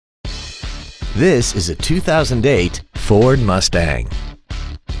This is a 2008 Ford Mustang.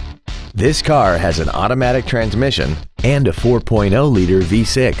 This car has an automatic transmission and a 4.0-liter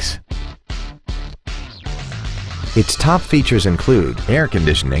V6. Its top features include air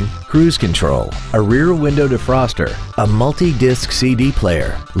conditioning, cruise control, a rear window defroster, a multi-disc CD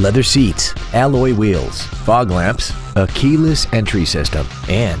player, leather seats, alloy wheels, fog lamps, a keyless entry system,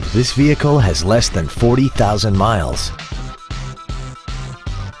 and this vehicle has less than 40,000 miles.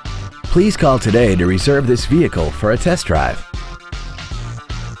 Please call today to reserve this vehicle for a test drive.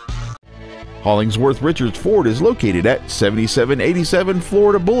 Hollingsworth Richards Ford is located at 7787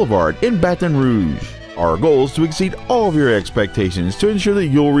 Florida Boulevard in Baton Rouge. Our goal is to exceed all of your expectations to ensure that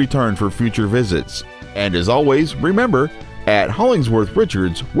you'll return for future visits. And as always, remember, at Hollingsworth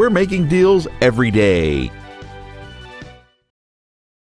Richards, we're making deals every day.